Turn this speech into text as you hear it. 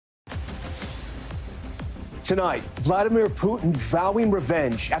Tonight, Vladimir Putin vowing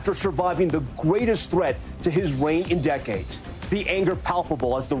revenge after surviving the greatest threat to his reign in decades. The anger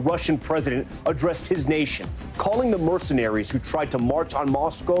palpable as the Russian president addressed his nation, calling the mercenaries who tried to march on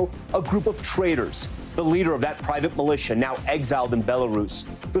Moscow a group of traitors. The leader of that private militia now exiled in Belarus.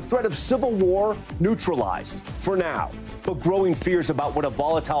 The threat of civil war neutralized for now, but growing fears about what a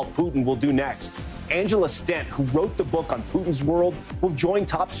volatile Putin will do next. Angela Stent, who wrote the book on Putin's world, will join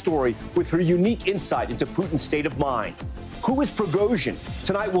Top Story with her unique insight into Putin's state of mind. Who is Prigozhin?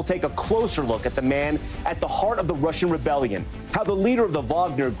 Tonight, we'll take a closer look at the man at the heart of the Russian rebellion, how the leader of the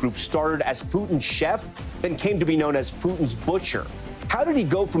Wagner Group started as Putin's chef, then came to be known as Putin's butcher. How did he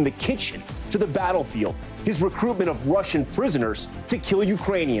go from the kitchen to the battlefield, his recruitment of Russian prisoners to kill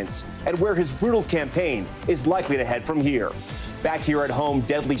Ukrainians, and where his brutal campaign is likely to head from here. Back here at home,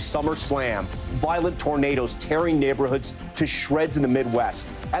 deadly summer slam, violent tornadoes tearing neighborhoods to shreds in the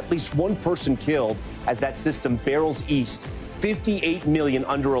Midwest. At least one person killed as that system barrels east. 58 million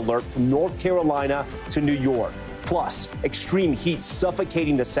under alert from North Carolina to New York. Plus, extreme heat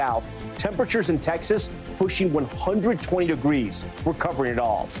suffocating the South. Temperatures in Texas pushing 120 degrees. We're covering it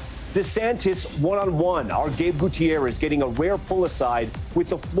all. DeSantis one-on-one. Our Gabe Gutierrez getting a rare pull aside with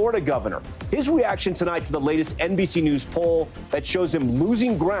the Florida governor. His reaction tonight to the latest NBC News poll that shows him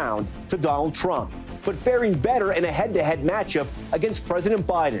losing ground to Donald Trump, but faring better in a head-to-head matchup against President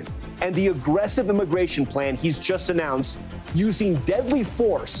Biden. And the aggressive immigration plan he's just announced, using deadly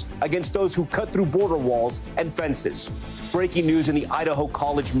force against those who cut through border walls and fences. Breaking news in the Idaho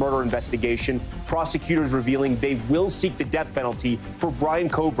College murder investigation. Prosecutors revealing they will seek the death penalty for Brian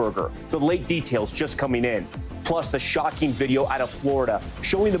Kohberger. The late details just coming in. Plus, the shocking video out of Florida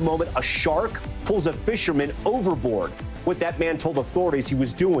showing the moment a shark pulls a fisherman overboard. What that man told authorities he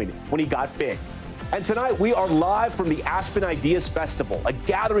was doing when he got bit. And tonight, we are live from the Aspen Ideas Festival, a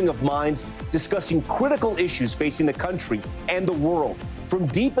gathering of minds discussing critical issues facing the country and the world. From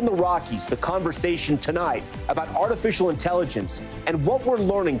deep in the Rockies, the conversation tonight about artificial intelligence and what we're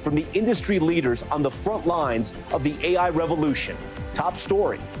learning from the industry leaders on the front lines of the AI revolution. Top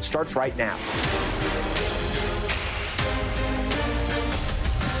Story starts right now.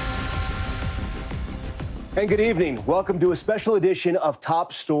 And good evening. Welcome to a special edition of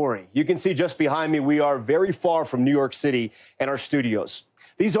Top Story. You can see just behind me, we are very far from New York City and our studios.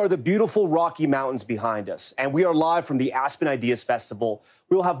 These are the beautiful Rocky Mountains behind us, and we are live from the Aspen Ideas Festival.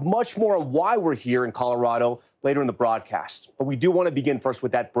 We'll have much more on why we're here in Colorado later in the broadcast. But we do want to begin first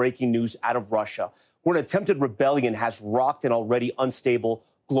with that breaking news out of Russia, where an attempted rebellion has rocked an already unstable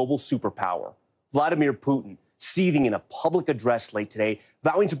global superpower. Vladimir Putin seething in a public address late today,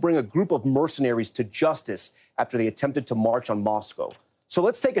 vowing to bring a group of mercenaries to justice after they attempted to march on Moscow. So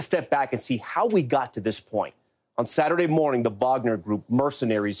let's take a step back and see how we got to this point. On Saturday morning, the Wagner Group,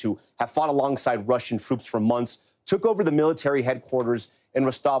 mercenaries who have fought alongside Russian troops for months, took over the military headquarters in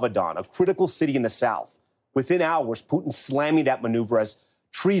Rostov-on-Don, a critical city in the south. Within hours, Putin slamming that maneuver as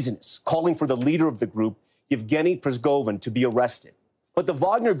treasonous, calling for the leader of the group, Yevgeny Prigozhin, to be arrested. But the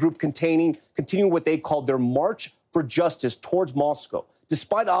Wagner Group continuing what they called their march for justice towards Moscow,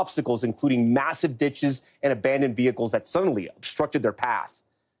 despite obstacles including massive ditches and abandoned vehicles that suddenly obstructed their path.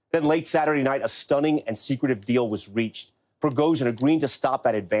 Then late Saturday night, a stunning and secretive deal was reached. Prigozhin agreeing to stop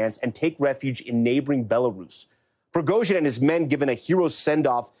that advance and take refuge in neighboring Belarus. Prigozhin and his men given a hero's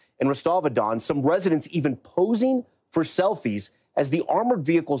send-off in Rostov-on-Don, some residents even posing for selfies as the armored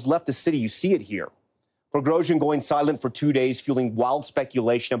vehicles left the city. You see it here. Prigozhin going silent for 2 days, fueling wild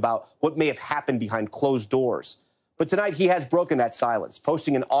speculation about what may have happened behind closed doors. But tonight, he has broken that silence,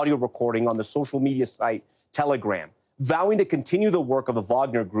 posting an audio recording on the social media site Telegram, vowing to continue the work of the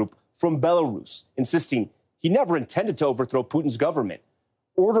Wagner Group from Belarus, insisting he never intended to overthrow Putin's government.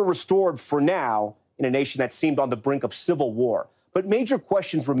 Order restored for now in a nation that seemed on the brink of civil war. But major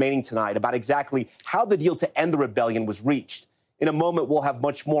questions remaining tonight about exactly how the deal to end the rebellion was reached. In a moment, we'll have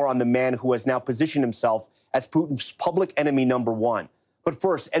much more on the man who has now positioned himself as Putin's public enemy number one. But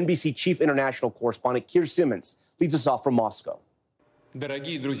first, NBC Chief International Correspondent Keir Simmons leads us off from Moscow.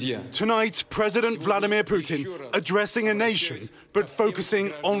 Tonight, President Vladimir Putin addressing a nation, but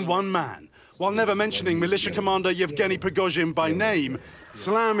focusing on one man, while never mentioning militia commander Yevgeny Prigozhin by name,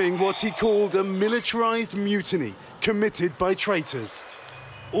 slamming what he called a militarized mutiny committed by traitors.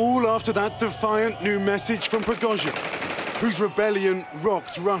 All after that defiant new message from Prigozhin, whose rebellion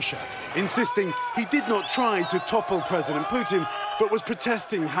rocked Russia, insisting he did not try to topple President Putin, but was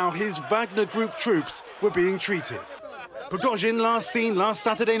protesting how his Wagner Group troops were being treated. Prigozhin last seen last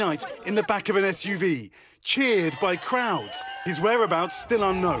Saturday night in the back of an SUV, cheered by crowds, his whereabouts still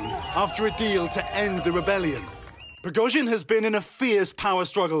unknown, after a deal to end the rebellion. Prigozhin has been in a fierce power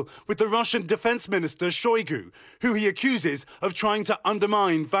struggle with the Russian defense minister Shoigu, who he accuses of trying to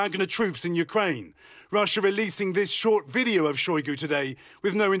undermine Wagner troops in Ukraine. Russia releasing this short video of Shoigu today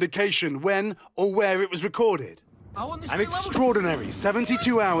with no indication when or where it was recorded. An extraordinary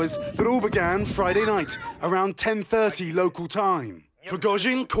 72 hours that all began Friday night around 10:30 local time.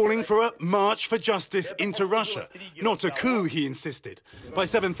 Prigozhin calling for a march for justice into Russia, not a coup, he insisted. By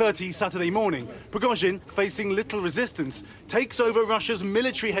 7:30 Saturday morning, Prigozhin, facing little resistance, takes over Russia's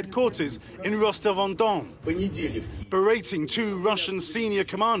military headquarters in Rostov-on-Don, berating two Russian senior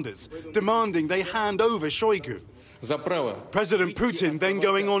commanders, demanding they hand over Shoigu. President Putin then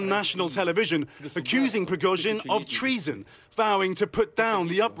going on national television, accusing Prigozhin of treason, vowing to put down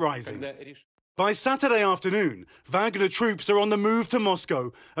the uprising. By Saturday afternoon, Wagner troops are on the move to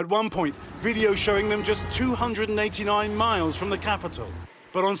Moscow. At one point, video showing them just 289 miles from the capital.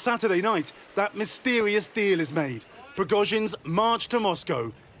 But on Saturday night, that mysterious deal is made. Prigozhin's march to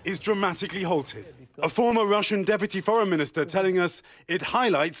Moscow is dramatically halted. A former Russian deputy foreign minister telling us it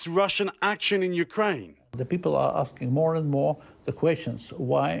highlights Russian action in Ukraine. The people are asking more and more the questions,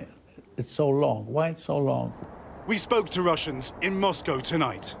 why it's so long? Why it's so long? We spoke to Russians in Moscow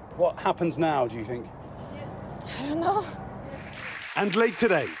tonight. What happens now, do you think? I don't know. And late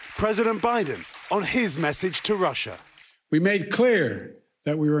today, President Biden on his message to Russia. We made clear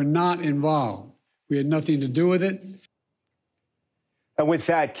that we were not involved. We had nothing to do with it. And with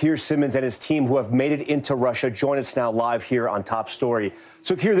that, Keir Simmons and his team who have made it into Russia join us now live here on Top Story.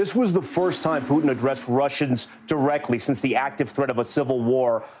 So, Keir, this was the first time Putin addressed Russians directly since the active threat of a civil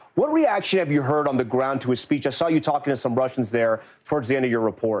war. What reaction have you heard on the ground to his speech? I saw you talking to some Russians there towards the end of your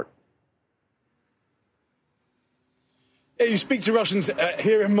report. Yeah, you speak to Russians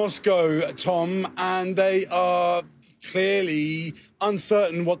here in Moscow, Tom, and they are clearly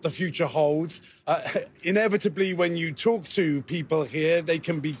uncertain what the future holds. Inevitably, when you talk to people here, they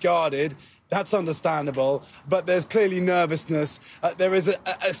can be guarded. That's understandable. But there's clearly nervousness. There is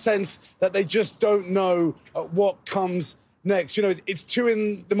a sense that they just don't know what comes next. You know, it's 2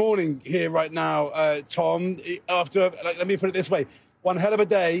 in the morning here right now, Tom. After, let me put it this way, one hell of a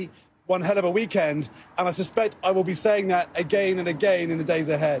day, one hell of a weekend, and I suspect I will be saying that again and again in the days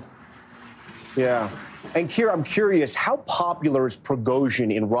ahead. Yeah. And Keir, I'm curious, how popular is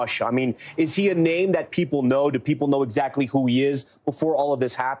Prigozhin in Russia? I mean, is he a name that people know? Do people know exactly who he is before all of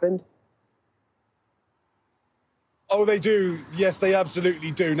this happened? Oh, they do. Yes, they absolutely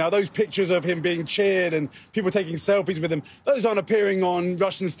do. Now, those pictures of him being cheered and people taking selfies with him, those aren't appearing on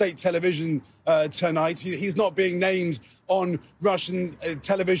Russian state television tonight. He's not being named on Russian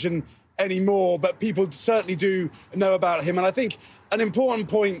television anymore, but people certainly do know about him. And I think an important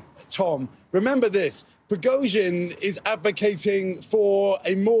point, Tom, remember this. Prigozhin is advocating for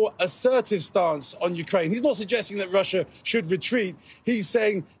a more assertive stance on Ukraine. He's not suggesting that Russia should retreat. He's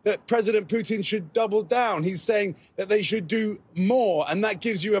saying that President Putin should double down. He's saying that they should do more. And that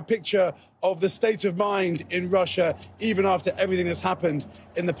gives you a picture of the state of mind in Russia, even after everything that's happened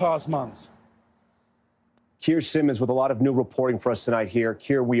in the past months. Keir Simmons with a lot of new reporting for us tonight here.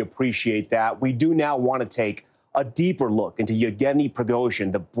 Keir, we appreciate that. We do now want to take a deeper look into Yevgeny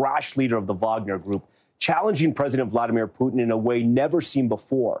Prigozhin, the brash leader of the Wagner Group, challenging President Vladimir Putin in a way never seen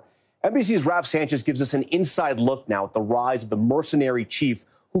before. NBC's Raf Sanchez gives us an inside look now at the rise of the mercenary chief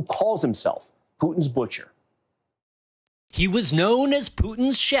who calls himself Putin's butcher. He was known as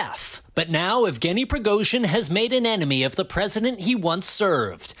Putin's chef, but now Yevgeny Prigozhin has made an enemy of the president he once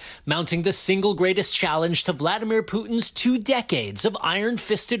served, mounting the single greatest challenge to Vladimir Putin's 2 decades of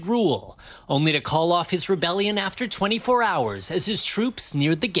iron-fisted rule, only to call off his rebellion after 24 hours as his troops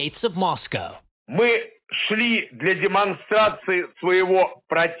neared the gates of Moscow. Мы шли для демонстрации своего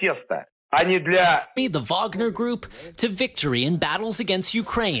протеста, а не для... The Wagner Group to victory in battles against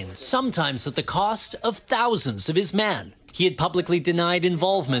Ukraine, sometimes at the cost of thousands of his men. He had publicly denied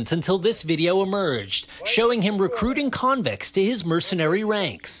involvement until this video emerged, showing him recruiting convicts to his mercenary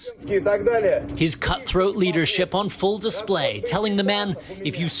ranks. His cutthroat leadership on full display, telling the men,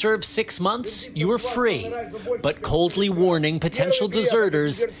 if you serve 6 months, you are free. But coldly warning potential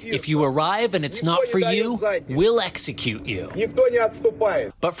deserters, if you arrive and it's not for you, we'll execute you.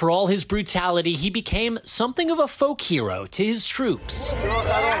 But for all his brutality, he became something of a folk hero to his troops,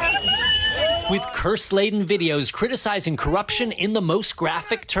 with curse-laden videos criticizing corruption in the most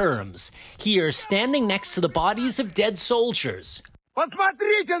graphic terms. Here, standing next to the bodies of dead soldiers,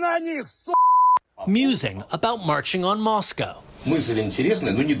 musing about marching on Moscow. Мысль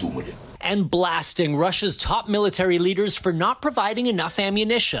интересная, но не думали. And blasting Russia's top military leaders for not providing enough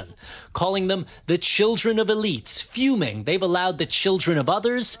ammunition, calling them the children of elites, fuming they've allowed the children of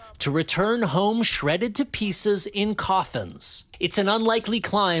others to return home shredded to pieces in coffins. It's an unlikely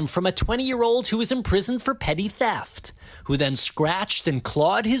climb from a 20-year-old who was imprisoned for petty theft, who then scratched and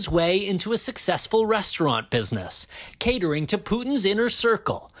clawed his way into a successful restaurant business, catering to Putin's inner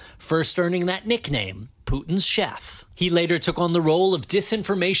circle, first earning that nickname, Putin's chef. He later took on the role of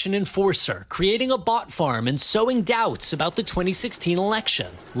disinformation enforcer, creating a bot farm and sowing doubts about the 2016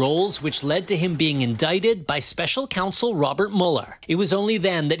 election, roles which led to him being indicted by special counsel Robert Mueller. It was only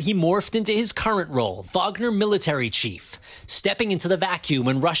then that he morphed into his current role, Wagner military chief, stepping into the vacuum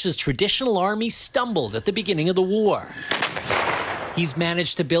when Russia's traditional army stumbled at the beginning of the war. He's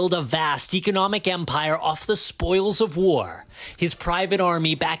managed to build a vast economic empire off the spoils of war, his private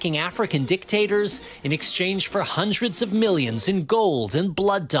army backing African dictators in exchange for hundreds of millions in gold and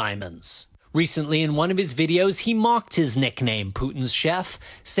blood diamonds. Recently, in one of his videos, he mocked his nickname, Putin's chef,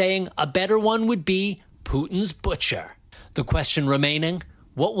 saying a better one would be Putin's butcher. The question remaining,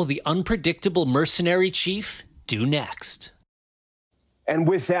 what will the unpredictable mercenary chief do next? And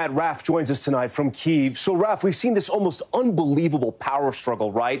with that, Raf joins us tonight from Kyiv. So, Raf, we've seen this almost unbelievable power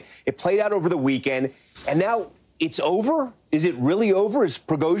struggle, right? It played out over the weekend, and now it's over? Is it really over? Is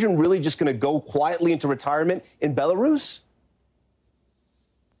Prigozhin really just going to go quietly into retirement in Belarus?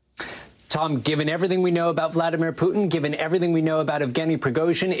 Tom, given everything we know about Vladimir Putin, given everything we know about Evgeny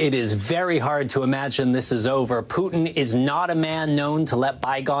Prigozhin, it is very hard to imagine this is over. Putin is not a man known to let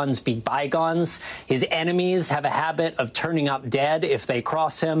bygones be bygones. His enemies have a habit of turning up dead if they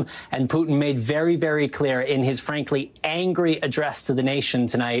cross him, and Putin made very, very clear in his frankly angry address to the nation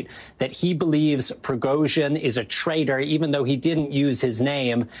tonight that he believes Prigozhin is a traitor, even though he didn't use his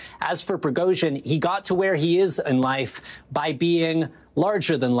name. As for Prigozhin, he got to where he is in life by being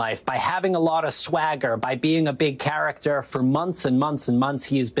larger than life, by having a lot of swagger, by being a big character. For months and months and months,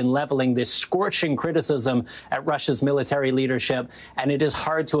 he has been leveling this scorching criticism at Russia's military leadership, and it is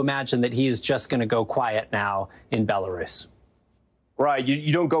hard to imagine that he is just going to go quiet now in Belarus. Right.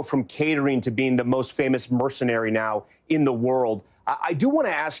 You don't go from catering to being the most famous mercenary now in the world. I do want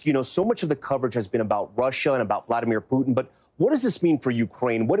to ask, so much of the coverage has been about Russia and about Vladimir Putin, but what does this mean for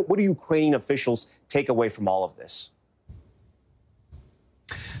Ukraine? What do Ukrainian officials take away from all of this?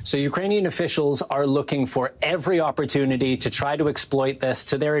 So Ukrainian officials are looking for every opportunity to try to exploit this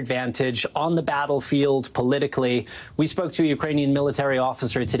to their advantage on the battlefield politically. We spoke to a Ukrainian military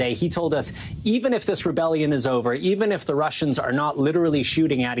officer today. He told us even if this rebellion is over, even if the Russians are not literally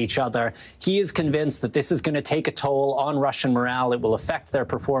shooting at each other, he is convinced that this is going to take a toll on Russian morale. It will affect their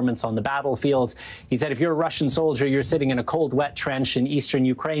performance on the battlefield. He said if you're a Russian soldier, you're sitting in a cold, wet trench in eastern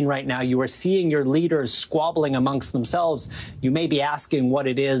Ukraine right now, you are seeing your leaders squabbling amongst themselves. You may be asking what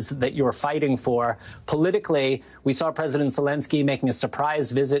it is that you're fighting for. Politically, we saw President Zelensky making a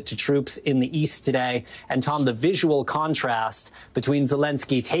surprise visit to troops in the east today. And Tom, the visual contrast between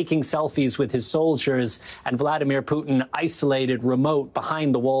Zelensky taking selfies with his soldiers and Vladimir Putin isolated, remote,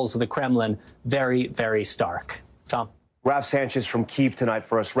 behind the walls of the Kremlin, very, very stark. Tom. Raf Sanchez from Kyiv tonight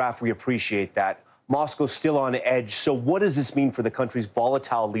for us. Raf, we appreciate that. Moscow's still on edge. So what does this mean for the country's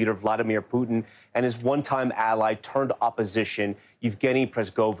volatile leader, Vladimir Putin, and his one-time ally turned opposition, Yevgeny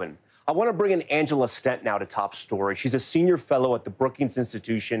Prigozhin? I want to bring in Angela Stent now to Top Story. She's a senior fellow at the Brookings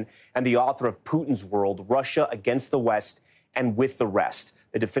Institution and the author of Putin's World, Russia Against the West and With the Rest,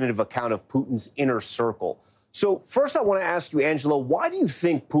 the definitive account of Putin's inner circle. So first I want to ask you, Angela, why do you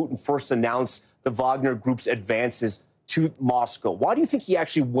think Putin first announced the Wagner Group's advances to Moscow? Why do you think he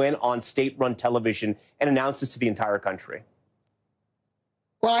actually went on state-run television and announced this to the entire country?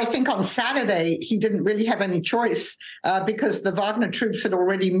 Well, I think on Saturday, he didn't really have any choice because the Wagner troops had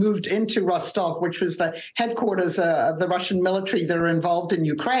already moved into Rostov, which was the headquarters of the Russian military that are involved in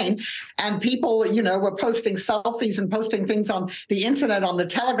Ukraine. And people, were posting selfies and posting things on the internet, on the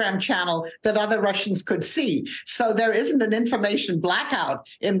Telegram channel that other Russians could see. So there isn't an information blackout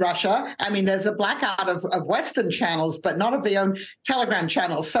in Russia. I mean, there's a blackout of Western channels, but not of the own Telegram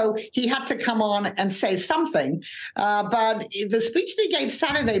channels. So he had to come on and say something. But the speech that he gave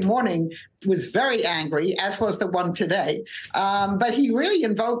Saturday morning was very angry, as was the one today. But he really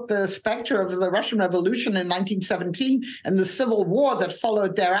invoked the specter of the Russian Revolution in 1917 and the civil war that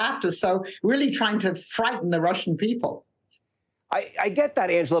followed thereafter. So really trying to frighten the Russian people. I get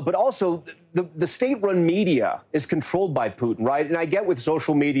that, Angela, but also the state-run media is controlled by Putin, right? And I get with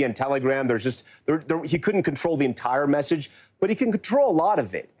social media and Telegram, he couldn't control the entire message, but he can control a lot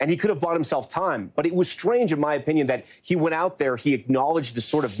of it, and he could have bought himself time. But it was strange, in my opinion, that he went out there, he acknowledged this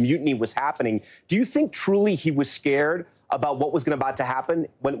sort of mutiny was happening. Do you think truly he was scared about what was about to happen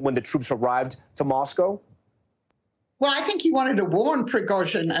when the troops arrived to Moscow? Well, I think he wanted to warn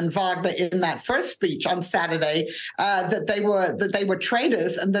Prigozhin and Wagner in that first speech on Saturday that they were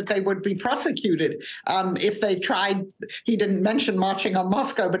traitors and that they would be prosecuted if they tried. He didn't mention marching on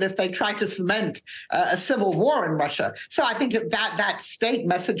Moscow, but if they tried to foment a civil war in Russia. So I think that state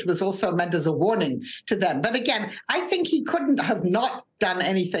message was also meant as a warning to them. But again, I think he couldn't have not done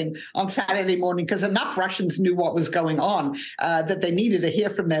anything on Saturday morning because enough Russians knew what was going on that they needed to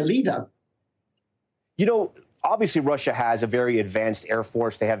hear from their leader. You know, obviously, Russia has a very advanced air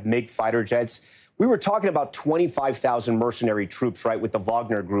force. They have MiG fighter jets. We were talking about 25,000 mercenary troops, right, with the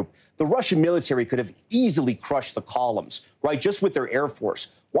Wagner group. The Russian military could have easily crushed the columns, right, just with their air force.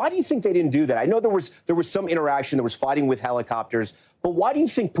 Why do you think they didn't do that? I know there was some interaction, there was fighting with helicopters, but why do you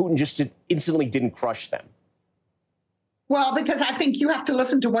think Putin just instantly didn't crush them? Well, because I think you have to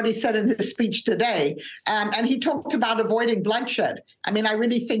listen to what he said in his speech today. And he talked about avoiding bloodshed. I mean, I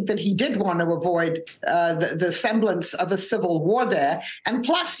really think that he did want to avoid the semblance of a civil war there. And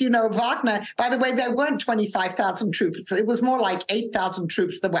plus, you know, Wagner, by the way, there weren't 25,000 troops. It was more like 8,000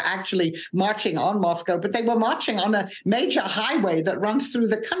 troops that were actually marching on Moscow, but they were marching on a major highway that runs through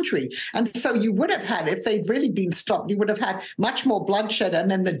the country. And so you would have had, if they'd really been stopped, you would have had much more bloodshed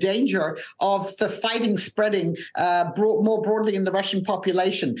and then the danger of the fighting spreading more broadly in the Russian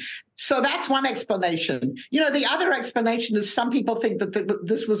population. So that's one explanation. You know, the other explanation is some people think that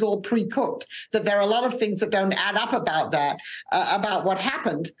this was all pre-cooked, that there are a lot of things that don't add up about that, about what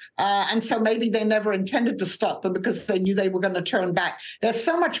happened. And so maybe they never intended to stop them because they knew they were going to turn back. There's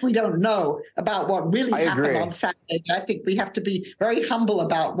so much we don't know about what really happened on Saturday. I think we have to be very humble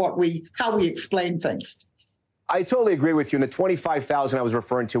about how we explain things. I totally agree with you. And the 25,000 I was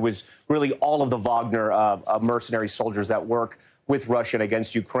referring to was really all of the Wagner mercenary soldiers that work with Russia and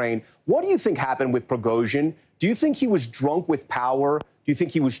against Ukraine. What do you think happened with Prigozhin? Do you think he was drunk with power? Do you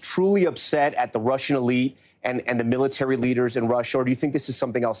think he was truly upset at the Russian elite and the military leaders in Russia? Or do you think this is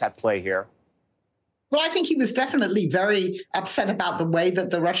something else at play here? Well, I think he was definitely very upset about the way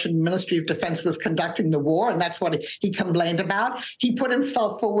that the Russian Ministry of Defense was conducting the war, and that's what he complained about. He put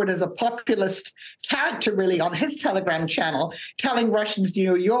himself forward as a populist character, really, on his Telegram channel, telling Russians, you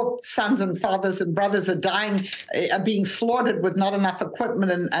know, your sons and fathers and brothers are dying, are being slaughtered with not enough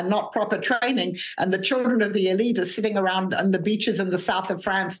equipment and not proper training, and the children of the elite are sitting around on the beaches in the south of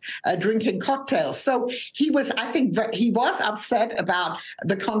France drinking cocktails. So I think he was upset about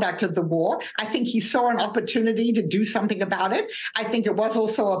the conduct of the war. I think he saw an opportunity to do something about it. I think it was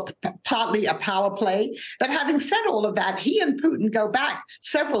also partly a power play. But having said all of that, he and Putin go back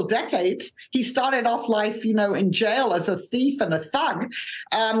several decades. He started off life, you know, in jail as a thief and a thug,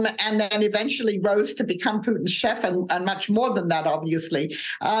 and then eventually rose to become Putin's chef and much more than that, obviously.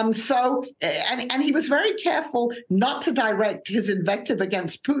 And he was very careful not to direct his invective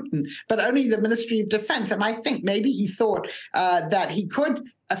against Putin, but only the Ministry of Defense. And I think maybe he thought that he could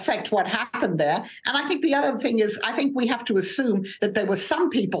affect what happened there. And I think the other thing is, I think we have to assume that there were some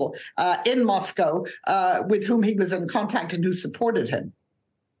people in Moscow with whom he was in contact and who supported him.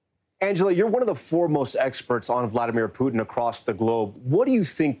 Angela, you're one of the foremost experts on Vladimir Putin across the globe. What do you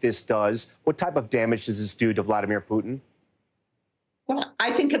think this does? What type of damage does this do to Vladimir Putin? Well,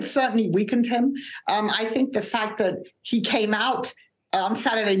 I think it certainly weakened him. I think the fact that he came out on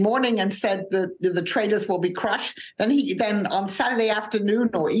Saturday morning and said that the traitors will be crushed. Then on Saturday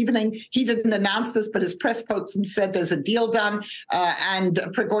afternoon or evening, he didn't announce this, but his press spokesman said there's a deal done and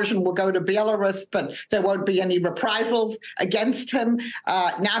Prigozhin will go to Belarus, but there won't be any reprisals against him.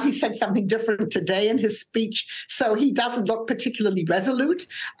 Now he said something different today in his speech, so he doesn't look particularly resolute.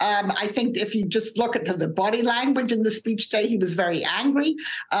 I think if you just look at the body language in the speech today, he was very angry.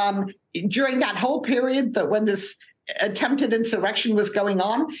 During that whole period that when this attempted insurrection was going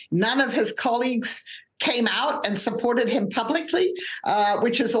on, none of his colleagues came out and supported him publicly,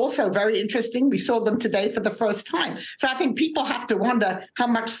 which is also very interesting. We saw them today for the first time. So I think people have to wonder how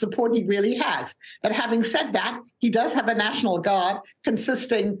much support he really has. But having said that, he does have a National Guard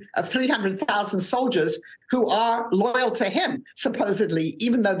consisting of 300,000 soldiers who are loyal to him, supposedly,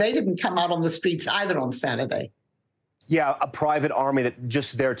 even though they didn't come out on the streets either on Saturday. Yeah, a private army that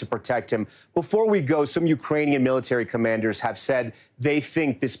just there to protect him. Before we go, some Ukrainian military commanders have said they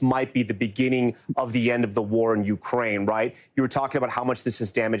think this might be the beginning of the end of the war in Ukraine, right? You were talking about how much this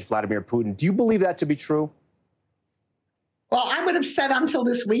has damaged Vladimir Putin. Do you believe that to be true? Well, I would have said until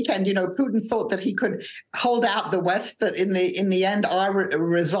this weekend, Putin thought that he could hold out the West, that in the end, our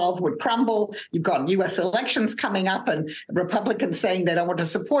resolve would crumble. You've got U.S. elections coming up and Republicans saying they don't want to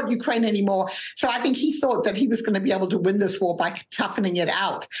support Ukraine anymore. So I think he thought that he was going to be able to win this war by toughening it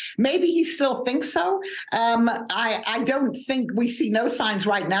out. Maybe he still thinks so. I don't think we see no signs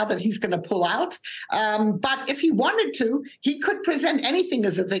right now that he's going to pull out. But if he wanted to, he could present anything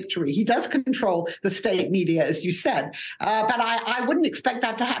as a victory. He does control the state media, as you said. But I wouldn't expect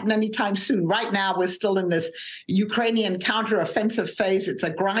that to happen anytime soon. Right now, we're still in this Ukrainian counteroffensive phase. It's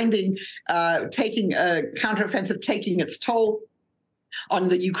a grinding, counteroffensive taking its toll on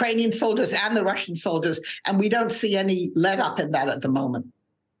the Ukrainian soldiers and the Russian soldiers, and we don't see any let up in that at the moment.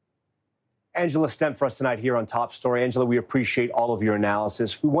 Angela Stent for us tonight here on Top Story. Angela, we appreciate all of your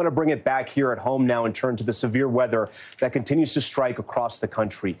analysis. We want to bring it back here at home now and turn to the severe weather that continues to strike across the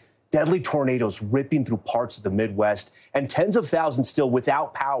country. Deadly tornadoes ripping through parts of the Midwest and tens of thousands still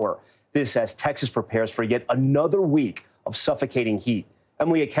without power. This as Texas prepares for yet another week of suffocating heat.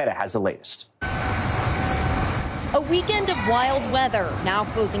 Emily Aketa has the latest. A weekend of wild weather now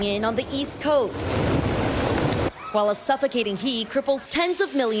closing in on the East Coast, while a suffocating heat cripples tens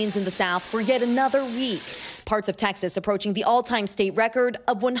of millions in the South for yet another week. Parts of Texas approaching the all-time state record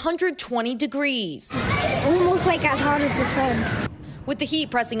of 120 degrees. Almost like as hot as the sun. With the heat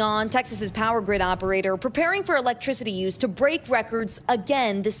pressing on, Texas's power grid operator preparing for electricity use to break records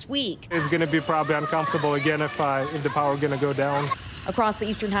again this week. It's going to be probably uncomfortable again if the power is going to go down. Across the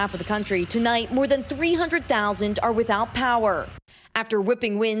eastern half of the country, tonight more than 300,000 are without power. After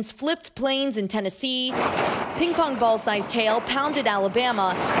whipping winds flipped plains in Tennessee, ping-pong ball-sized hail pounded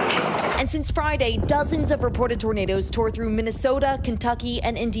Alabama, and since Friday, dozens of reported tornadoes tore through Minnesota, Kentucky,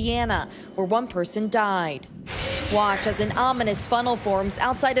 and Indiana, where one person died. Watch as an ominous funnel forms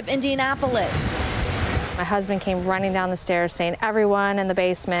outside of Indianapolis. My husband came running down the stairs saying, "Everyone in the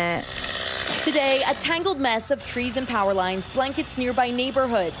basement." Today, a tangled mess of trees and power lines blankets nearby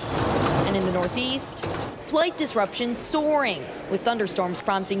neighborhoods. And in the Northeast, flight disruptions soaring, with thunderstorms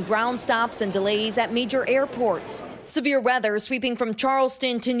prompting ground stops and delays at major airports. Severe weather sweeping from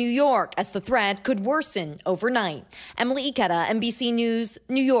Charleston to New York as the threat could worsen overnight. Emily Ikeda, NBC News,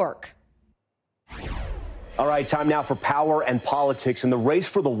 New York. All right, time now for power and politics in the race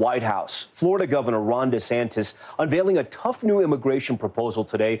for the White House. Florida Governor Ron DeSantis unveiling a tough new immigration proposal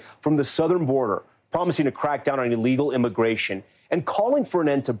today from the southern border, promising to crack down on illegal immigration and calling for an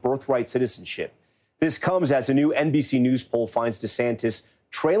end to birthright citizenship. This comes as a new NBC News poll finds DeSantis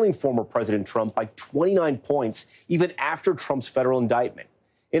trailing former President Trump by 29 points, even after Trump's federal indictment.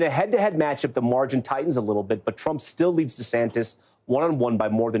 In a head-to-head matchup, the margin tightens a little bit, but Trump still leads DeSantis one-on-one by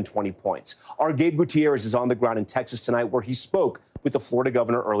more than 20 points. Our Gabe Gutierrez is on the ground in Texas tonight, where he spoke with the Florida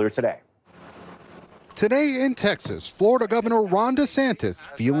governor earlier today. Today in Texas, Florida Governor Ron DeSantis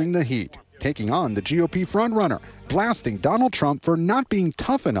feeling the heat, taking on the GOP frontrunner, blasting Donald Trump for not being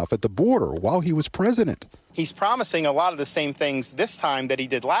tough enough at the border while he was president. He's promising a lot of the same things this time that he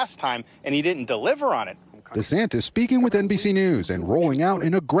did last time, and he didn't deliver on it. DeSantis speaking with NBC News and rolling out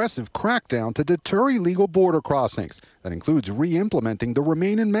an aggressive crackdown to deter illegal border crossings that includes re-implementing the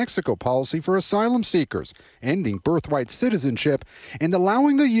Remain in Mexico policy for asylum seekers, ending birthright citizenship, and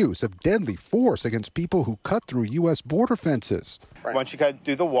allowing the use of deadly force against people who cut through U.S. border fences. Once you cut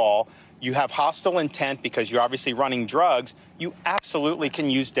through the wall, you have hostile intent because you're obviously running drugs, you absolutely can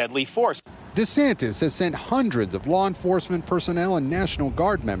use deadly force. DeSantis has sent hundreds of law enforcement personnel and National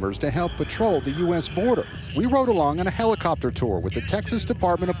Guard members to help patrol the U.S. border. We rode along on a helicopter tour with the Texas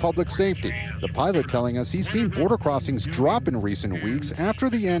Department of Public Safety, the pilot telling us he's seen border crossings drop in recent weeks after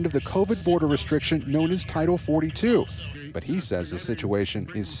the end of the COVID border restriction known as Title 42. But he says the situation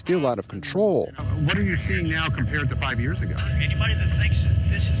is still out of control. What are you seeing now compared to 5 years ago? Anybody that thinks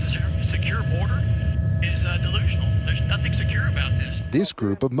this is a secure border is delusional. There's nothing secure about this. This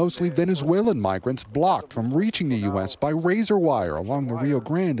group of mostly Venezuelan migrants blocked from reaching the U.S. by razor wire along the Rio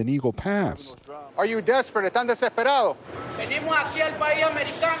Grande and Eagle Pass. Are you desperate? ¿Están desesperados?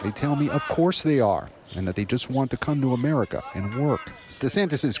 They tell me of course they are, and that they just want to come to America and work.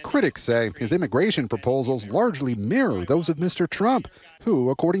 DeSantis' critics say his immigration proposals largely mirror those of Mr. Trump, who,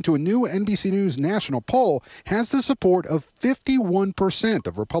 according to a new NBC News national poll, has the support of 51%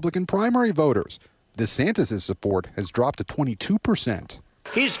 of Republican primary voters. DeSantis' support has dropped to 22%.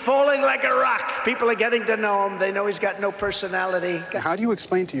 He's falling like a rock. People are getting to know him. They know he's got no personality. How do you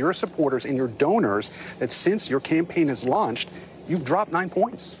explain to your supporters and your donors that since your campaign has launched, you've dropped 9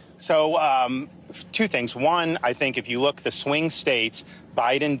 points? So two things. One, I think if you look the swing states,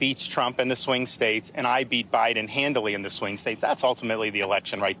 Biden beats Trump in the swing states, and I beat Biden handily in the swing states. That's ultimately the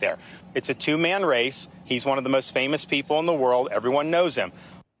election right there. It's a two-man race. He's one of the most famous people in the world. Everyone knows him.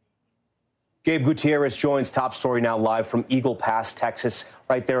 Gabe Gutierrez joins Top Story now live from Eagle Pass, Texas,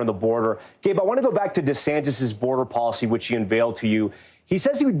 right there on the border. Gabe, I want to go back to DeSantis' border policy, which he unveiled to you. He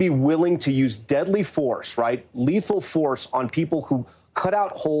says he would be willing to use deadly force, right, lethal force on people who cut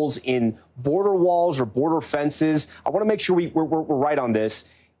out holes in border walls or border fences. I want to make sure we're right on this.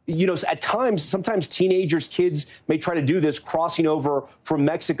 You know, at times, sometimes teenagers, kids may try to do this crossing over from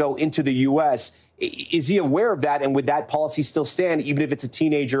Mexico into the U.S. Is he aware of that? And would that policy still stand, even if it's a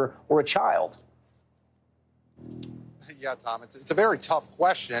teenager or a child? Yeah, Tom, it's a very tough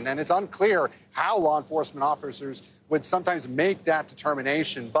question, and it's unclear how law enforcement officers would sometimes make that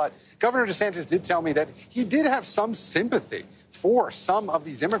determination. But Governor DeSantis did tell me that he did have some sympathy for some of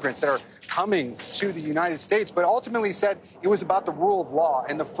these immigrants that are coming to the United States, but ultimately said it was about the rule of law.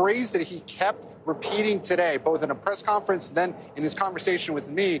 And the phrase that he kept repeating today, both in a press conference and then in his conversation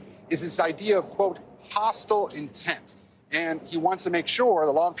with me, is this idea of, quote, hostile intent. And he wants to make sure,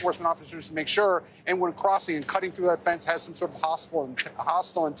 the law enforcement officers to make sure, anyone crossing and cutting through that fence has some sort of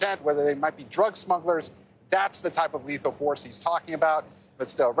hostile intent, whether they might be drug smugglers. That's the type of lethal force he's talking about. But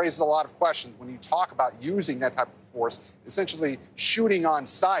still, raises a lot of questions when you talk about using that type of force, essentially shooting on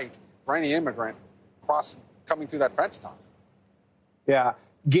sight for any immigrant coming through that fence, Tom. Yeah.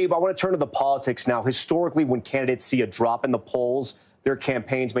 Gabe, I want to turn to the politics now. Historically, when candidates see a drop in the polls, their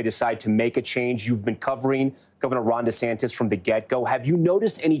campaigns may decide to make a change. You've been covering Governor Ron DeSantis from the get-go. Have you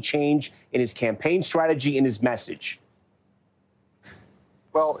noticed any change in his campaign strategy and his message?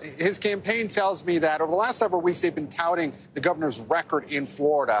 Well, his campaign tells me that over the last several weeks, they've been touting the governor's record in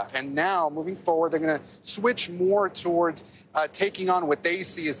Florida. And now, moving forward, they're going to switch more towards taking on what they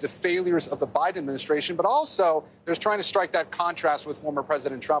see as the failures of the Biden administration. But also, they're trying to strike that contrast with former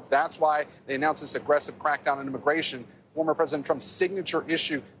President Trump. That's why they announced this aggressive crackdown on immigration, former President Trump's signature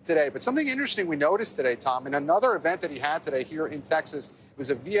issue today. But something interesting we noticed today, Tom, in another event that he had today here in Texas, it was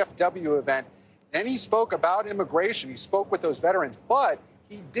a VFW event. And he spoke about immigration. He spoke with those veterans. But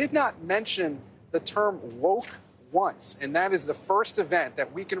he did not mention the term woke once, and that is the first event that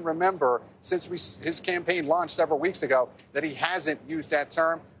we can remember since his campaign launched several weeks ago that he hasn't used that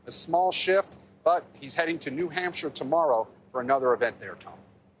term. A small shift, but he's heading to New Hampshire tomorrow for another event there, Tom.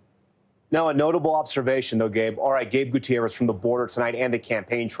 Now, a notable observation, though, Gabe. All right, Gabe Gutierrez from the border tonight and the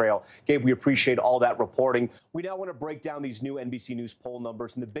campaign trail. Gabe, we appreciate all that reporting. We now want to break down these new NBC News poll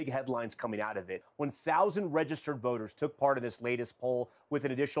numbers and the big headlines coming out of it. 1,000 registered voters took part in this latest poll, with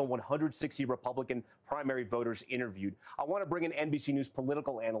an additional 160 Republican primary voters interviewed. I want to bring in NBC News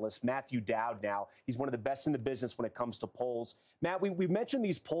political analyst Matthew Dowd now. He's one of the best in the business when it comes to polls. Matt, we mentioned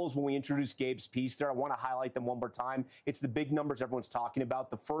these polls when we introduced Gabe's piece there. I want to highlight them one more time. It's the big numbers everyone's talking about.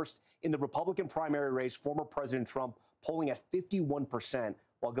 The first, in the Republican primary race, former President Trump polling at 51%,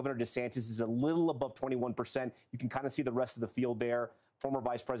 while Governor DeSantis is a little above 21%. You can kind of see the rest of the field there. Former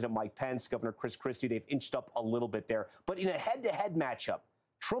Vice President Mike Pence, Governor Chris Christie, they've inched up a little bit there. But in a head-to-head matchup,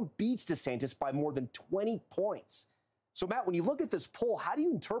 Trump beats DeSantis by more than 20 points. So, Matt, when you look at this poll, how do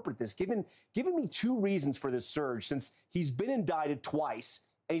you interpret this? Giving me two reasons for this surge, since he's been indicted twice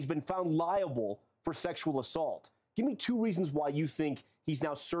and he's been found liable for sexual assault. Give me two reasons why you think he's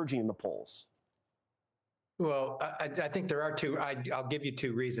now surging in the polls. Well, I think there are two. I'll give you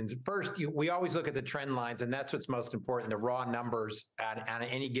two reasons. First, we always look at the trend lines, and that's what's most important. The raw numbers on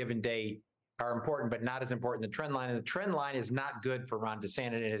any given day are important, but not as important the trend line. And the trend line is not good for Ron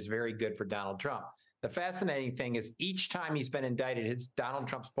DeSantis. It is very good for Donald Trump. The fascinating thing is each time he's been indicted, Donald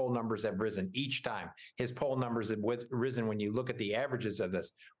Trump's poll numbers have risen. Each time his poll numbers have risen when you look at the averages of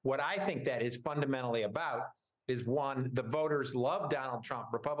this. What I think that is fundamentally about is, one, the voters love Donald Trump.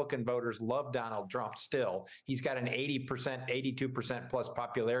 Republican voters love Donald Trump still. He's got an 80%, 82% plus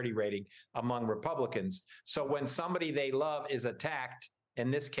popularity rating among Republicans. So when somebody they love is attacked, in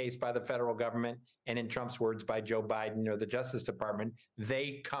this case by the federal government, and in Trump's words, by Joe Biden or the Justice Department,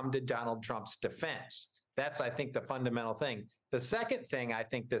 they come to Donald Trump's defense. That's, I think, the fundamental thing. The second thing I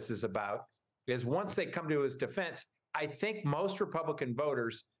think this is about is, once they come to his defense, I think most Republican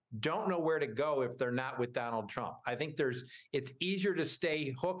voters don't know where to go if they're not with Donald Trump. I think it's easier to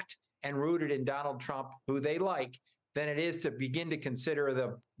stay hooked and rooted in Donald Trump, who they like, than it is to begin to consider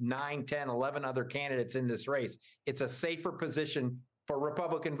the 9, 10, 11 other candidates in this race. It's a safer position for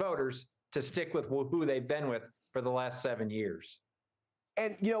Republican voters to stick with who they've been with for the last 7 years.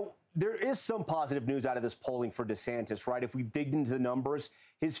 And, you know, there is some positive news out of this polling for DeSantis, right? If we dig into the numbers,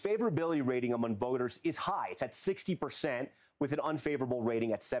 his favorability rating among voters is high. It's at 60%, with an unfavorable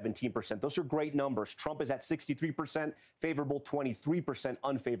rating at 17%. Those are great numbers. Trump is at 63%, favorable 23%,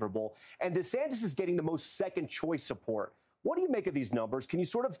 unfavorable. And DeSantis is getting the most second choice support. What do you make of these numbers? Can you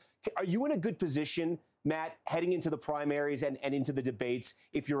are you in a good position, Matt, heading into the primaries and into the debates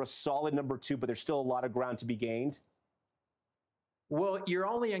if you're a solid number 2, but there's still a lot of ground to be gained? Well, you're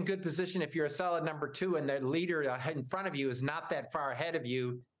only in good position if you're a solid number 2 and the leader in front of you is not that far ahead of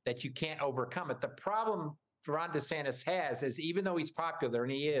you that you can't overcome it. The problem Ron DeSantis has is, even though he's popular,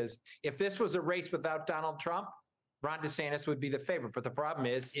 and he is, if this was a race without Donald Trump, Ron DeSantis would be the favorite. But the problem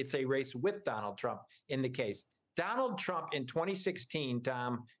is it's a race with Donald Trump in the case. Donald Trump in 2016,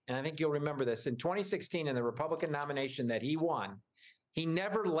 Tom, and I think you'll remember this, in 2016 in the Republican nomination that he won, he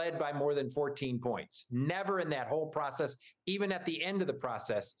never led by more than 14 points. Never in that whole process. Even at the end of the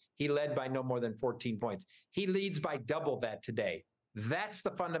process, he led by no more than 14 points. He leads by double that today. That's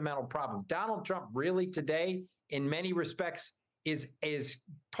the fundamental problem. Donald Trump really today, in many respects, is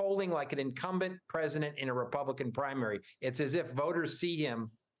polling like an incumbent president in a Republican primary. It's as if voters see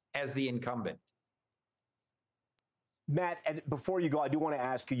him as the incumbent. Matt, and before you go, I do want to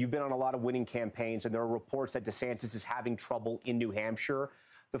ask you, you've been on a lot of winning campaigns, and there are reports that DeSantis is having trouble in New Hampshire,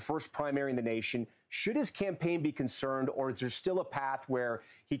 the first primary in the nation. Should his campaign be concerned, or is there still a path where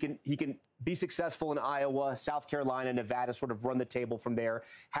he can be successful in Iowa, South Carolina, Nevada, sort of run the table from there?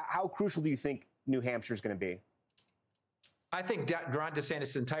 How crucial do you think New Hampshire is going to be? I think Ron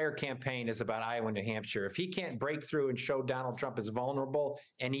DeSantis' entire campaign is about Iowa and New Hampshire. If he can't break through and show Donald Trump is vulnerable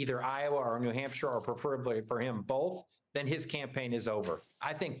in either Iowa or New Hampshire, or preferably for him both, then his campaign is over.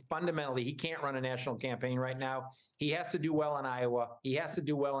 I think fundamentally he can't run a national campaign right now. He has to do well in Iowa. He has to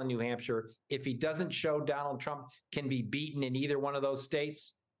do well in New Hampshire. If he doesn't show Donald Trump can be beaten in either one of those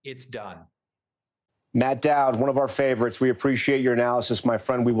states, it's done. Matt Dowd, one of our favorites. We appreciate your analysis, my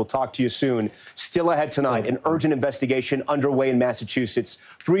friend. We will talk to you soon. Still ahead tonight, an urgent investigation underway in Massachusetts.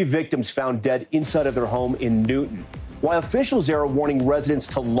 3 victims found dead inside of their home in Newton, while officials there are warning residents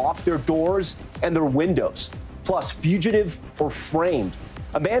to lock their doors and their windows. Plus, fugitive or framed.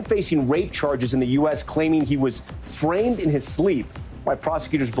 A man facing rape charges in the U.S. claiming he was framed in his sleep. Why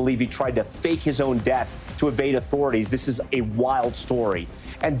prosecutors believe he tried to fake his own death to evade authorities. This is a wild story.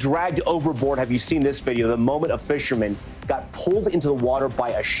 And dragged overboard, have you seen this video? The moment a fisherman got pulled into the water by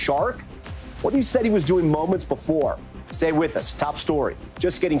a shark? What he said he was doing moments before. Stay with us. Top story.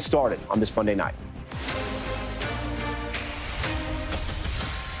 Just getting started on this Monday night.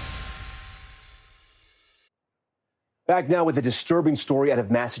 Back now with a disturbing story out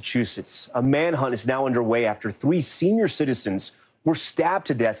of Massachusetts. A manhunt is now underway after 3 senior citizens were stabbed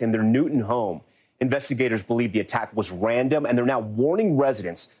to death in their Newton home. Investigators believe the attack was random, and they're now warning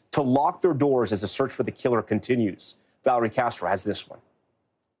residents to lock their doors as the search for the killer continues. Valerie Castro has this one.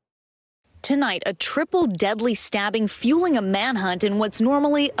 Tonight, a triple deadly stabbing fueling a manhunt in what's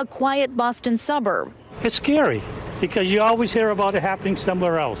normally a quiet Boston suburb. It's scary because you always hear about it happening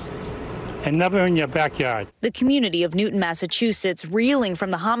somewhere else and never in your backyard. The community of Newton, Massachusetts, reeling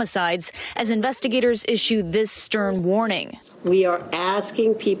from the homicides as investigators issue this stern warning. We are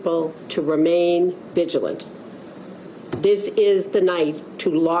asking people to remain vigilant. This is the night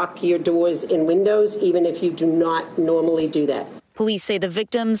to lock your doors and windows, even if you do not normally do that. Police say the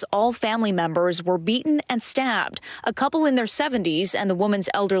victims, all family members, were beaten and stabbed. A couple in their 70s and the woman's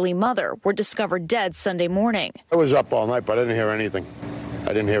elderly mother were discovered dead Sunday morning. I was up all night, but I didn't hear anything.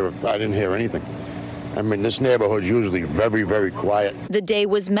 I didn't hear anything. I mean, this neighborhood's usually very, very quiet. The day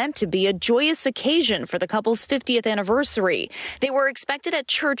was meant to be a joyous occasion for the couple's 50th anniversary. They were expected at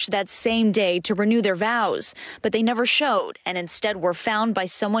church that same day to renew their vows, but they never showed and instead were found by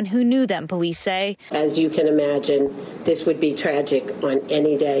someone who knew them, police say. As you can imagine, this would be tragic on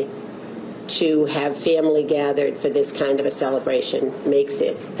any day. To have family gathered for this kind of a celebration makes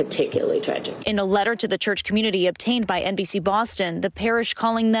it particularly tragic. In a letter to the church community obtained by NBC Boston, the parish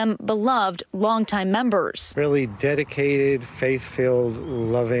calling them beloved, longtime members. Really dedicated, faith-filled,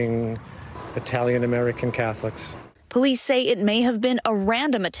 loving Italian-American Catholics. Police say it may have been a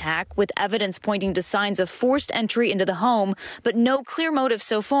random attack with evidence pointing to signs of forced entry into the home, but no clear motive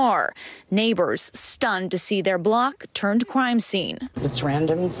so far. Neighbors stunned to see their block turned crime scene. It's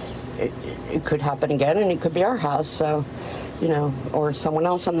random. It could happen again, and it could be our house, so, you know, or someone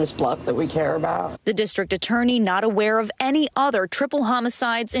else on this block that we care about. The district attorney not aware of any other triple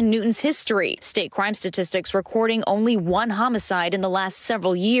homicides in Newton's history. State crime statistics recording only 1 homicide in the last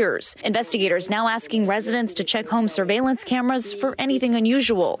several years. Investigators now asking residents to check home surveillance cameras for anything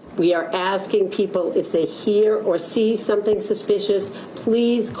unusual. We are asking people if they hear or see something suspicious,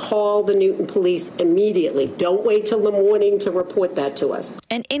 please call the Newton police immediately. Don't wait till the morning to report that to us.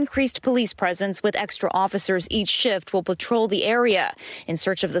 An increased police presence with extra officers each shift will patrol the area in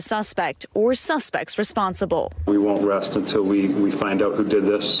search of the suspect or suspects responsible. We won't rest until we find out who did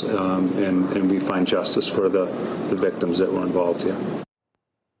this and we find justice for the victims that were involved here.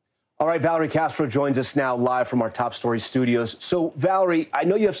 All right, Valerie Castro joins us now live from our Top Story studios. So, Valerie, I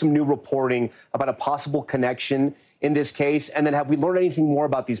know you have some new reporting about a possible connection in this case. And then have we learned anything more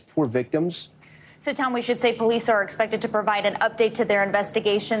about these poor victims? So, Tom, we should say police are expected to provide an update to their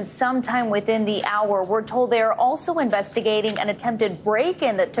investigation sometime within the hour. We're told they are also investigating an attempted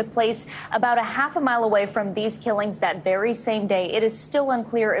break-in that took place about a half a mile away from these killings that very same day. It is still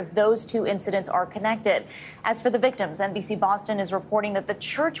unclear if those two incidents are connected. As for the victims, NBC Boston is reporting that the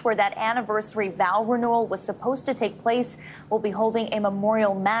church where that anniversary vow renewal was supposed to take place will be holding a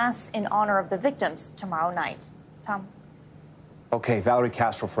memorial mass in honor of the victims tomorrow night. Tom. Okay, Valerie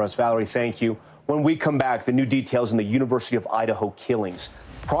Castro for us. Valerie, thank you. When we come back, the new details in the University of Idaho killings.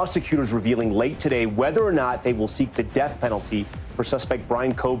 Prosecutors revealing late today whether or not they will seek the death penalty for suspect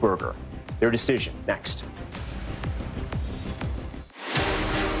Bryan Kohberger. Their decision next.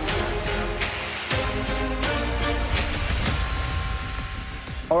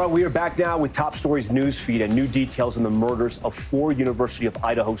 All right, we are back now with Top Stories news feed and new details on the murders of 4 University of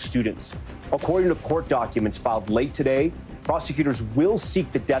Idaho students. According to court documents filed late today, prosecutors will seek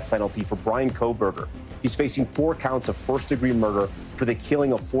the death penalty for Bryan Kohberger. He's facing 4 counts of first-degree murder for the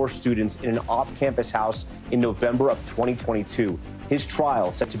killing of 4 students in an off-campus house in November of 2022. His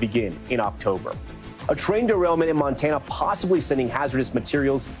trial set to begin in October. A train derailment in Montana possibly sending hazardous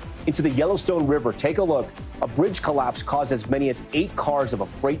materials into the Yellowstone River. Take a look. A bridge collapse caused as many as 8 cars of a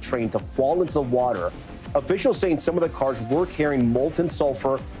freight train to fall into the water. Officials saying some of the cars were carrying molten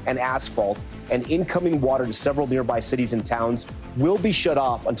sulfur and asphalt, and incoming water to several nearby cities and towns will be shut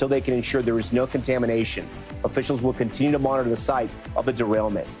off until they can ensure there is no contamination. Officials will continue to monitor the site of the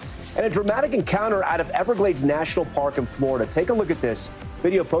derailment. And a dramatic encounter out of Everglades National Park in Florida. Take a look at this.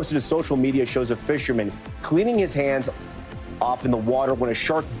 Video posted to social media shows a fisherman cleaning his hands off in the water when a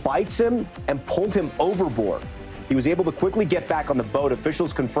shark bites him and pulled him overboard. He was able to quickly get back on the boat.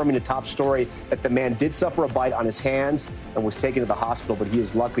 Officials confirming the Top Story that the man did suffer a bite on his hands and was taken to the hospital, but he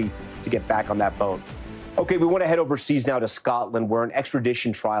is lucky to get back on that boat. Okay, we want to head overseas now to Scotland, where an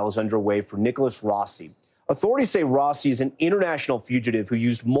extradition trial is underway for Nicholas Rossi. Authorities say Rossi is an international fugitive who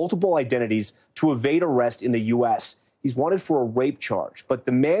used multiple identities to evade arrest in the U.S. He's wanted for a rape charge, but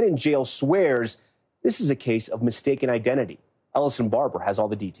the man in jail swears this is a case of mistaken identity. Ellison Barber has all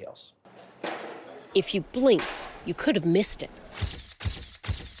the details. If you blinked, you could have missed it.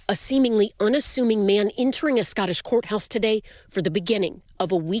 A seemingly unassuming man entering a Scottish courthouse today for the beginning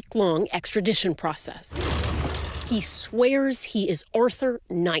of a week-long extradition process. He swears he is Arthur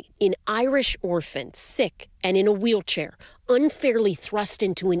Knight, an Irish orphan, sick and in a wheelchair, unfairly thrust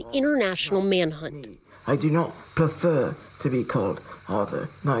into an international manhunt. I do not prefer to be called Arthur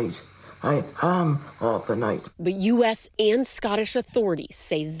Knight. I am Arthur Knight. But U.S. and Scottish authorities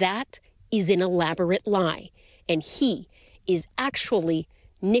say that is an elaborate lie, and he is actually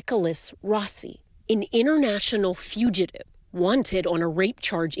Nicholas Rossi, an international fugitive wanted on a rape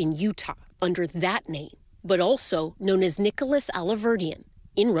charge in Utah under that name, but also known as Nicholas Alverdian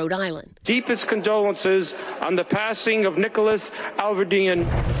in Rhode Island. Deepest condolences on the passing of Nicholas Alverdian.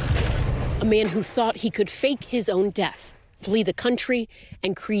 A man who thought he could fake his own death, flee the country,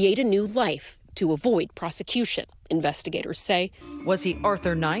 and create a new life to avoid prosecution, investigators say. Was he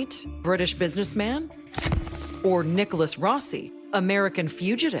Arthur Knight, British businessman? Or Nicholas Rossi, American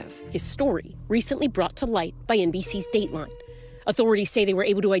fugitive? His story recently brought to light by NBC's Dateline. Authorities say they were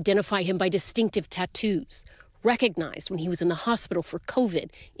able to identify him by distinctive tattoos, recognized when he was in the hospital for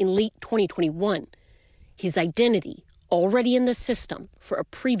COVID in late 2021. His identity already in the system for a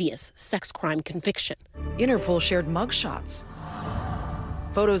previous sex crime conviction. Interpol shared mugshots.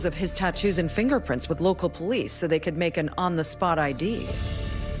 Photos of his tattoos and fingerprints with local police so they could make an on-the-spot ID.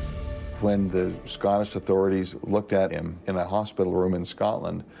 When the Scottish authorities looked at him in a hospital room in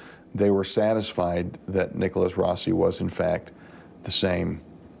Scotland, they were satisfied that Nicholas Rossi was, in fact, the same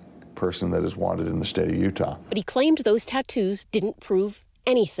person that is wanted in the state of Utah. But he claimed those tattoos didn't prove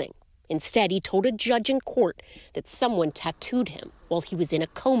anything. Instead, he told a judge in court that someone tattooed him while he was in a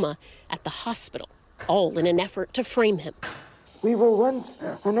coma at the hospital, all in an effort to frame him. We were once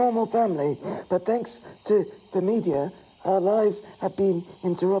a normal family, but thanks to the media, our lives have been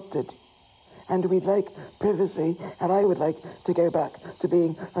interrupted. And we'd like privacy, and I would like to go back to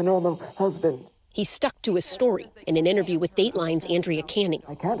being a normal husband. He stuck to his story in an interview with Dateline's Andrea Canning.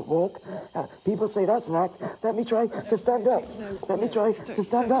 I can't walk. People say that's an act. Let me try to stand up. Let me try to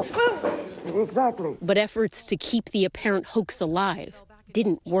stand up. Exactly. But efforts to keep the apparent hoax alive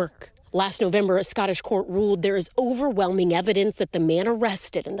didn't work. Last November, a Scottish court ruled there is overwhelming evidence that the man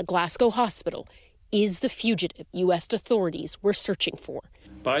arrested in the Glasgow hospital is the fugitive U.S. authorities were searching for.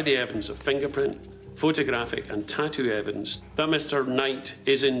 By the evidence of fingerprint, photographic and tattoo evidence, that Mr. Knight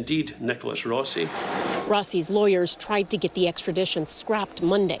is indeed Nicholas Rossi. Rossi's lawyers tried to get the extradition scrapped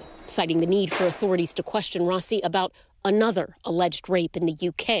Monday, citing the need for authorities to question Rossi about another alleged rape in the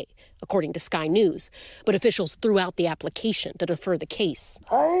UK, according to Sky News. But officials threw out the application to defer the case.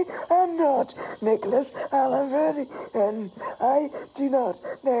 I am not Nicholas Allenverdi, and I do not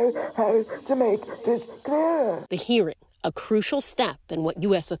know how to make this clear. The hearing, a crucial step in what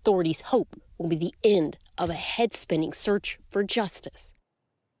U.S. authorities hope will be the end of a head-spinning search for justice.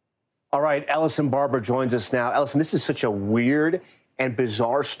 All right, Ellison Barber joins us now. Ellison, this is such a weird and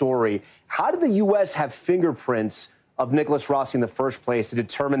bizarre story. How did the U.S. have fingerprints of Nicholas Rossi in the first place to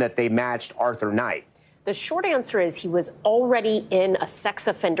determine that they matched Arthur Knight? The short answer is he was already in a sex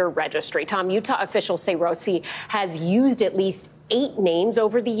offender registry. Tom, Utah officials say Rossi has used at least 8 names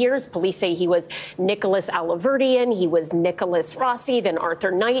over the years. Police say he was Nicholas Allenverdian, he was Nicholas Rossi, then Arthur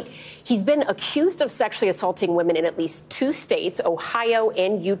Knight. He's been accused of sexually assaulting women in at least 2 states, Ohio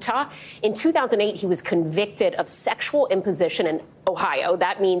and Utah. In 2008, he was convicted of sexual imposition in Ohio.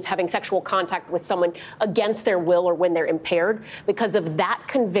 That means having sexual contact with someone against their will or when they're impaired. Because of that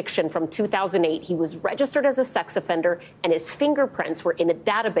conviction from 2008, he was registered as a sex offender, and his fingerprints were in a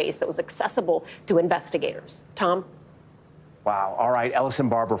database that was accessible to investigators. Tom? Wow. All right. Ellison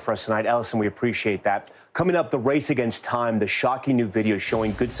Barber for us tonight. Ellison, we appreciate that. Coming up, the race against time, the shocking new video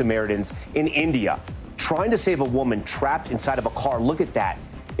showing Good Samaritans in India trying to save a woman trapped inside of a car. Look at that.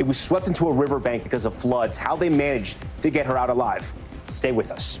 It was swept into a riverbank because of floods. How they managed to get her out alive. Stay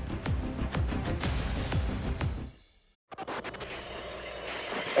with us.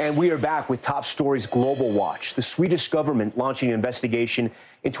 And we are back with Top Stories Global Watch. The Swedish government launching an investigation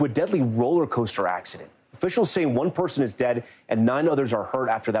into a deadly roller coaster accident. Officials saying 1 person is dead and 9 others are hurt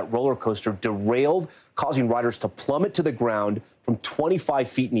after that roller coaster derailed, causing riders to plummet to the ground from 25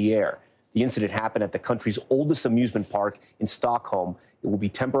 feet in the air. The incident happened at the country's oldest amusement park in Stockholm. It will be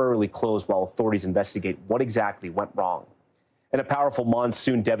temporarily closed while authorities investigate what exactly went wrong. And a powerful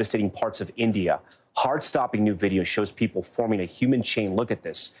monsoon devastating parts of India. Heart-stopping new video shows people forming a human chain. Look at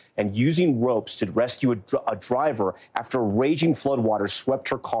this. And using ropes to rescue a driver after raging floodwaters swept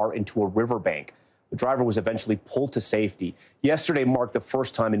her car into a riverbank. The driver was eventually pulled to safety. Yesterday marked the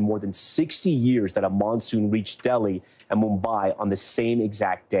first time in more than 60 years that a monsoon reached Delhi and Mumbai on the same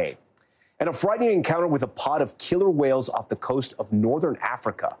exact day. And a frightening encounter with a pod of killer whales off the coast of northern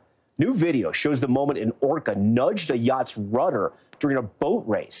Africa. New video shows the moment an orca nudged a yacht's rudder during a boat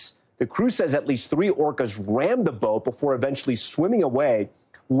race. The crew says at least 3 orcas rammed the boat before eventually swimming away.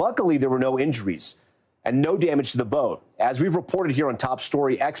 Luckily, there were no injuries and no damage to the boat. As we've reported here on Top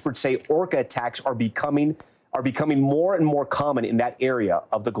Story, experts say orca attacks are becoming more and more common in that area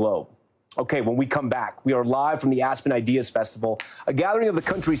of the globe. Okay, when we come back, we are live from the Aspen Ideas Festival, a gathering of the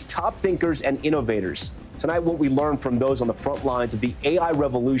country's top thinkers and innovators. Tonight, what we learn from those on the front lines of the AI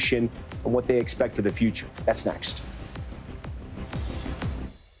revolution and what they expect for the future. That's next.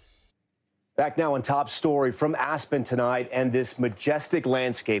 Back now on Top Story from Aspen tonight and this majestic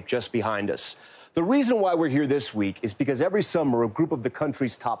landscape just behind us. The reason why we're here this week is because every summer, a group of the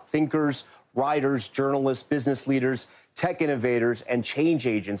country's top thinkers, writers, journalists, business leaders, tech innovators, and change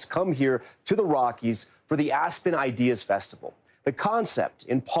agents come here to the Rockies for the Aspen Ideas Festival. The concept,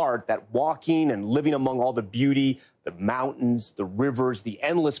 in part, that walking and living among all the beauty, the mountains, the rivers, the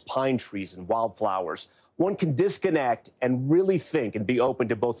endless pine trees and wildflowers, one can disconnect and really think and be open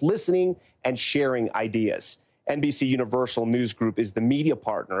to both listening and sharing ideas. NBC Universal News Group is the media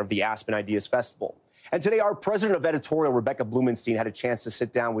partner of the Aspen Ideas Festival. And today, our president of editorial, Rebecca Blumenstein, had a chance to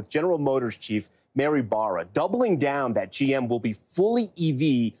sit down with General Motors chief Mary Barra, doubling down that GM will be fully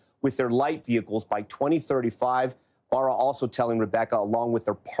EV with their light vehicles by 2035. Barra also telling Rebecca, along with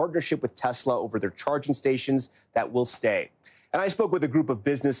their partnership with Tesla over their charging stations, that will stay. And I spoke with a group of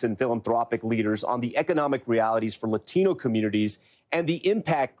business and philanthropic leaders on the economic realities for Latino communities and the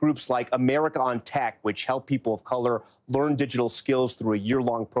impact groups like America on Tech, which help people of color learn digital skills through a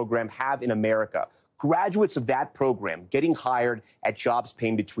year-long program, have in America. Graduates of that program getting hired at jobs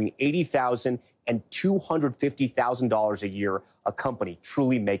paying between $80,000 and $250,000 a year, a company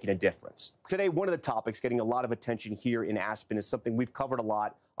truly making a difference. Today, one of the topics getting a lot of attention here in Aspen is something we've covered a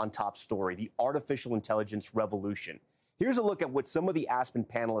lot on Top Story, the artificial intelligence revolution. Here's a look at what some of the Aspen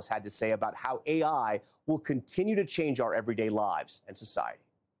panelists had to say about how AI will continue to change our everyday lives and society.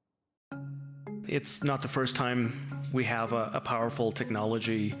 It's not the first time we have a powerful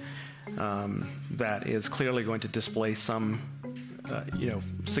technology that is clearly going to displace some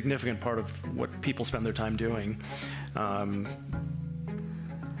significant part of what people spend their time doing.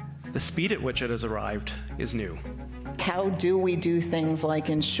 The speed at which it has arrived is new. How do we do things like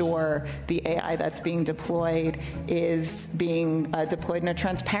ensure the AI that's being deployed is being deployed in a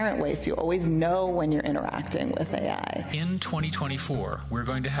transparent way, so you always know when you're interacting with AI? In 2024, we're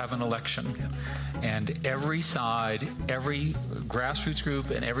going to have an election, and every side, every grassroots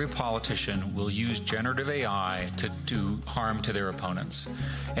group, and every politician will use generative AI to do harm to their opponents,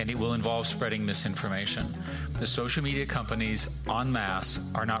 and it will involve spreading misinformation. The social media companies en masse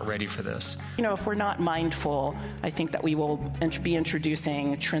are not ready for this. If we're not mindful, I think that we will be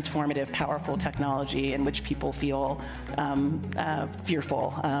introducing transformative, powerful technology in which people feel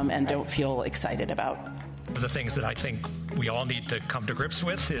fearful and don't feel excited about. One of the things that I think we all need to come to grips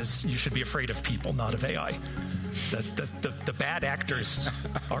with is you should be afraid of people, not of AI. The bad actors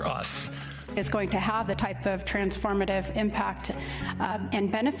are us. Is going to have the type of transformative impact and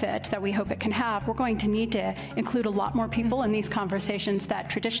benefit that we hope it can have, we're going to need to include a lot more people in these conversations that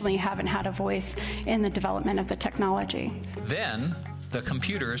traditionally haven't had a voice in the development of the technology. Then the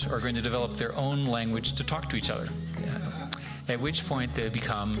computers are going to develop their own language to talk to each other, at which point they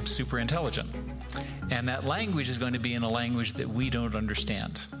become super intelligent. And that language is going to be in a language that we don't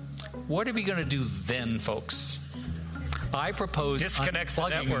understand. What are we going to do then, folks? I propose disconnect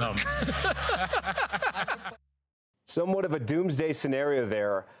unplugging the network. them. Somewhat of a doomsday scenario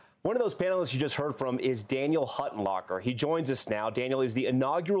there. One of those panelists you just heard from is Daniel Huttenlocher. He joins us now. Daniel is the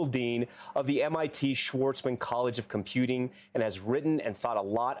inaugural dean of the MIT Schwarzman College of Computing and has written and thought a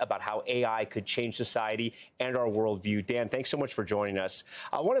lot about how AI could change society and our worldview. Dan, thanks so much for joining us.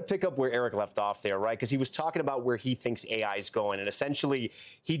 I want to pick up where Eric left off there, right? Because he was talking about where he thinks AI is going. And essentially,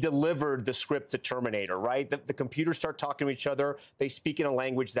 he delivered the script to Terminator, right? The computers start talking to each other. They speak in a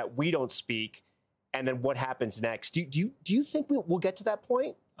language that we don't speak. And then what happens next? Do you think we'll get to that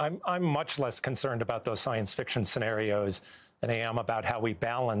point? I'm much less concerned about those science fiction scenarios than I am about how we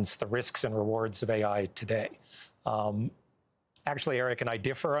balance the risks and rewards of AI today. Actually, Eric and I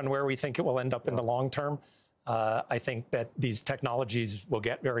differ on where we think it will end up in the long term. I think that these technologies will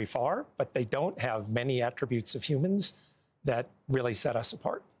get very far, but they don't have many attributes of humans that really set us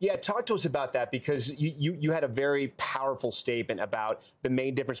apart. Yeah, talk to us about that, because you had a very powerful statement about the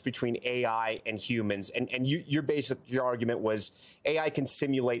main difference between AI and humans. And your argument was AI can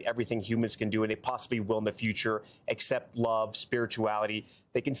simulate everything humans can do, and it possibly will in the future, except love, spirituality.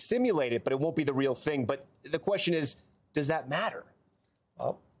 They can simulate it, but it won't be the real thing. But the question is, does that matter?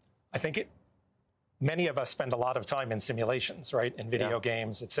 Well, I think many of us spend a lot of time in simulations, right? In video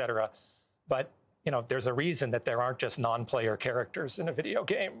games, et cetera. But there's a reason that there aren't just non-player characters in a video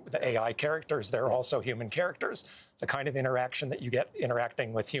game. The AI characters, they're also human characters. The kind of interaction that you get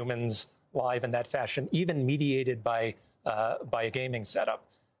interacting with humans live in that fashion, even mediated by a gaming setup,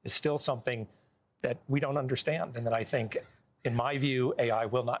 is still something that we don't understand. And that I think, in my view, AI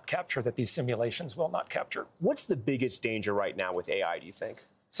will not capture, that these simulations will not capture. What's the biggest danger right now with AI, do you think?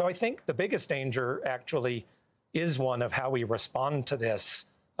 So I think the biggest danger actually is one of how we respond to this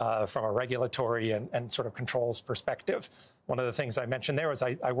from a regulatory and sort of controls perspective. One of the things I mentioned there was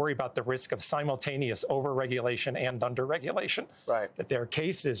I worry about the risk of simultaneous over-regulation and under-regulation. Right. That there are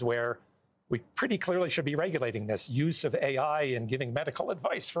cases where we pretty clearly should be regulating this use of AI in giving medical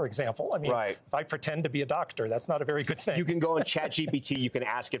advice, for example. I mean, if I pretend to be a doctor, that's not a very good thing. You can go on ChatGPT, you can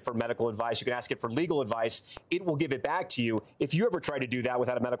ask it for medical advice, you can ask it for legal advice, it will give it back to you. If you ever try to do that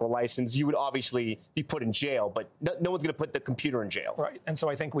without a medical license, you would obviously be put in jail, but no one's going to put the computer in jail. Right, and so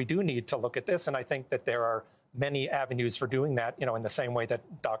I think we do need to look at this, and I think that there are many avenues for doing that, in the same way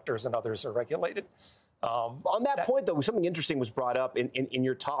that doctors and others are regulated. On that point, though, something interesting was brought up in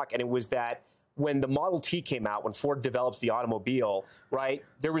your talk, and it was that when the Model T came out, when Ford develops the automobile, right,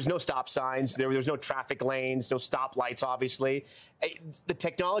 there was no stop signs, there was no traffic lanes, no stoplights, obviously. The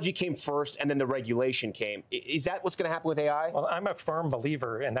technology came first, and then the regulation came. Is that what's going to happen with AI? Well, I'm a firm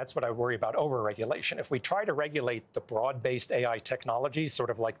believer, and that's what I worry about, over-regulation. If we try to regulate the broad-based AI technology, sort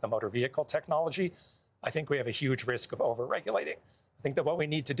of like the motor vehicle technology, I think we have a huge risk of over-regulating. I think that what we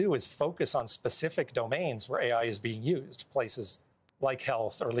need to do is focus on specific domains where AI is being used, places like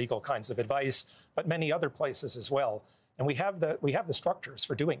health or legal kinds of advice, but many other places as well. And we have the structures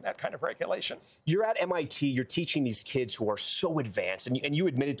for doing that kind of regulation. You're at MIT, you're teaching these kids who are so advanced, and you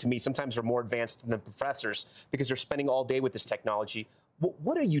admitted to me sometimes they're more advanced than professors because they're spending all day with this technology.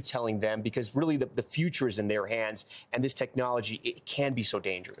 What are you telling them? Because really the future is in their hands, and this technology, it can be so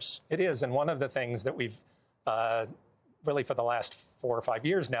dangerous. It is, and one of the things that we've really for the last 4 or 5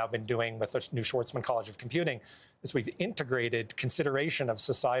 years now been doing with the new Schwarzman College of Computing is we've integrated consideration of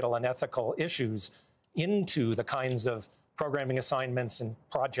societal and ethical issues into the kinds of programming assignments and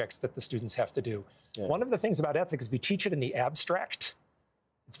projects that the students have to do. Yeah. One of the things about ethics, if you teach it in the abstract,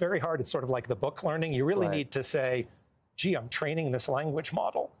 it's very hard. It's sort of like the book learning. You really need to say, gee, I'm training this language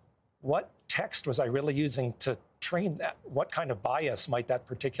model. What text was I really using to train that? What kind of bias might that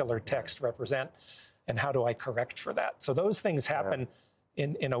particular text represent? And how do I correct for that? So those things happen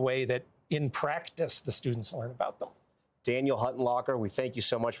in a way that in practice, the students learn about them. Daniel Huttenlocher, we thank you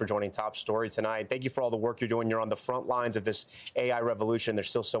so much for joining Top Story tonight. Thank you for all the work you're doing. You're on the front lines of this AI revolution. There's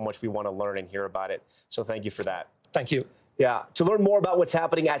still so much we want to learn and hear about it. So thank you for that. Thank you. Yeah. To learn more about what's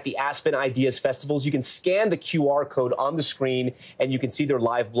happening at the Aspen Ideas Festivals, you can scan the QR code on the screen and you can see their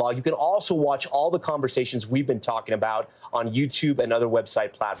live blog. You can also watch all the conversations we've been talking about on YouTube and other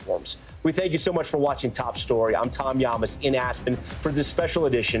website platforms. We thank you so much for watching Top Story. I'm Tom Llamas in Aspen for this special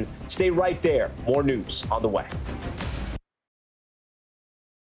edition. Stay right there. More news on the way.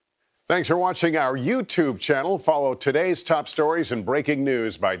 Thanks for watching our YouTube channel. Follow today's top stories and breaking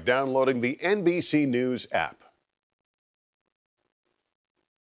news by downloading the NBC News app.